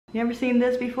You ever seen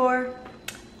this before?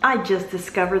 I just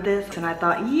discovered this and I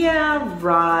thought, yeah,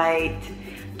 right.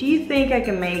 Do you think I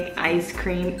can make ice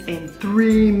cream in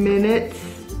 3 minutes?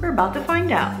 We're about to find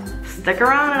out. Stick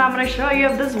around and I'm gonna show you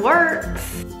if this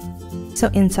works. So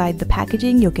inside the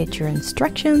packaging, you'll get your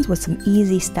instructions with some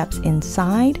easy steps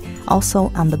inside.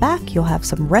 Also on the back, you'll have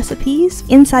some recipes.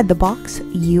 Inside the box,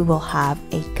 you will have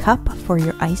a cup for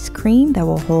your ice cream that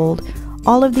will hold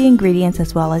all of the ingredients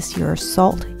as well as your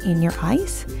salt in your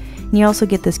ice. And you also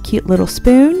get this cute little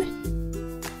spoon.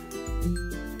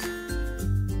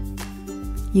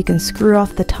 You can screw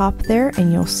off the top there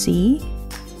and you'll see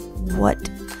what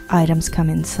items come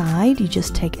inside. You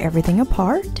just take everything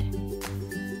apart.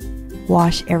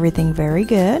 Wash everything very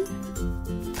good.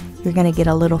 You're going to get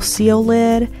a little seal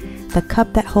lid, the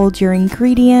cup that holds your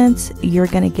ingredients. You're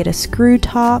going to get a screw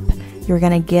top. You're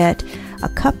going to get a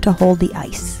cup to hold the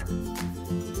ice.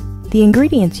 The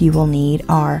ingredients you will need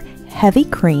are heavy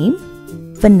cream,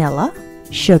 vanilla,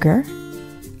 sugar,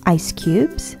 ice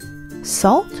cubes,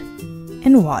 salt,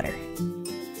 and water.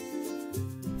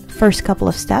 First couple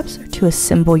of steps are to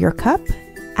assemble your cup,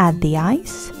 add the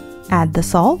ice, add the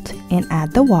salt, and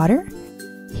add the water.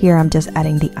 Here I'm just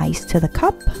adding the ice to the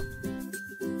cup.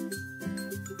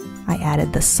 I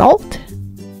added the salt.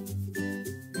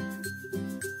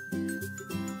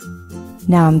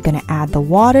 Now I'm going to add the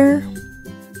water.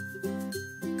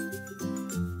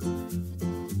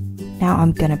 Now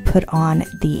I'm going to put on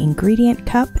the ingredient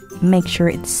cup. Make sure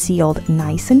it's sealed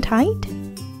nice and tight.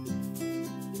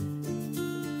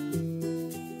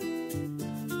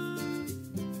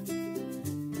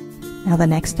 Now the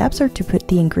next steps are to put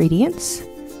the ingredients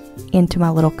into my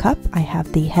little cup. I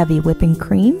have the heavy whipping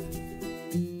cream,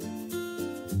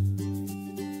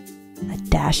 a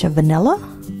dash of vanilla,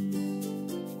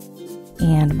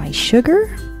 and my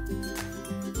sugar.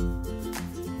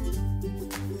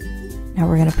 Now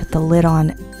we're going to put the lid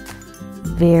on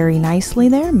very nicely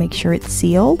there. Make sure it's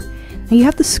sealed. Now you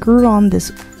have to screw on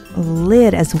this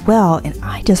lid as well, and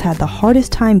I just had the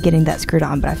hardest time getting that screwed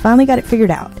on, but I finally got it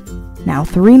figured out. Now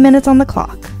 3 minutes on the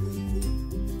clock.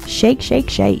 Shake, shake,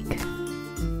 shake.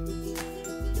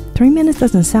 3 minutes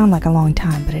doesn't sound like a long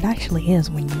time, but it actually is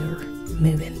when you're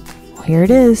moving. Well, here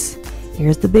it is.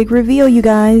 Here's the big reveal, you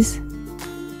guys.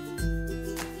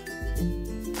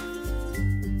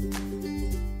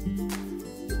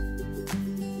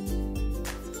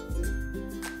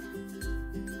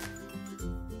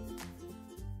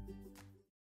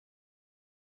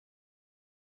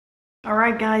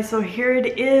 Alright guys, so here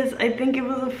it is. I think it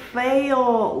was a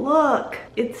fail. Look,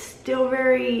 it's still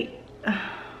very...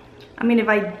 I mean, if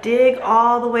I dig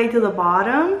all the way to the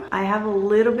bottom, I have a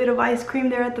little bit of ice cream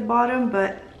there at the bottom,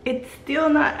 but it's still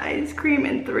not ice cream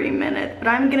in 3 minutes. But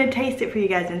I'm gonna taste it for you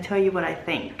guys and tell you what I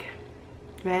think.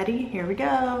 Ready? Here we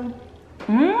go.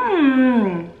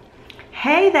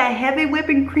 Hey, that heavy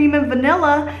whipping cream and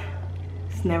vanilla,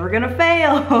 it's never gonna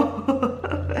fail.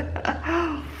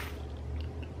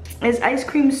 It's ice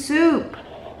cream soup.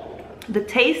 The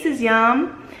taste is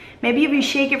yum. Maybe if you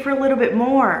shake it for a little bit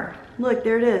more. Look,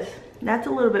 there it is. That's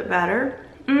a little bit better.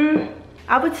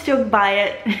 I would still buy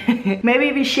it. Maybe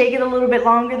if you shake it a little bit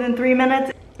longer than 3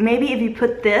 minutes. Maybe if you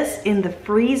put this in the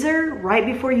freezer right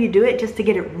before you do it, just to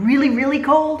get it really, really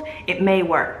cold, it may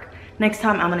work. Next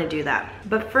time I'm gonna do that.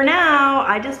 But for now,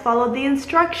 I just followed the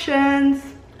instructions.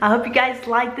 I hope you guys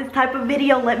like this type of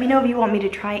video. Let me know if you want me to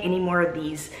try any more of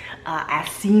these as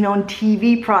seen on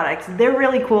TV products. They're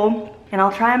really cool and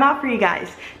I'll try them out for you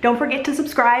guys. Don't forget to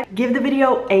subscribe. Give the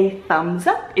video a thumbs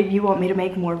up if you want me to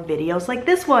make more videos like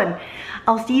this one.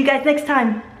 I'll see you guys next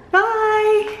time.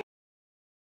 Bye.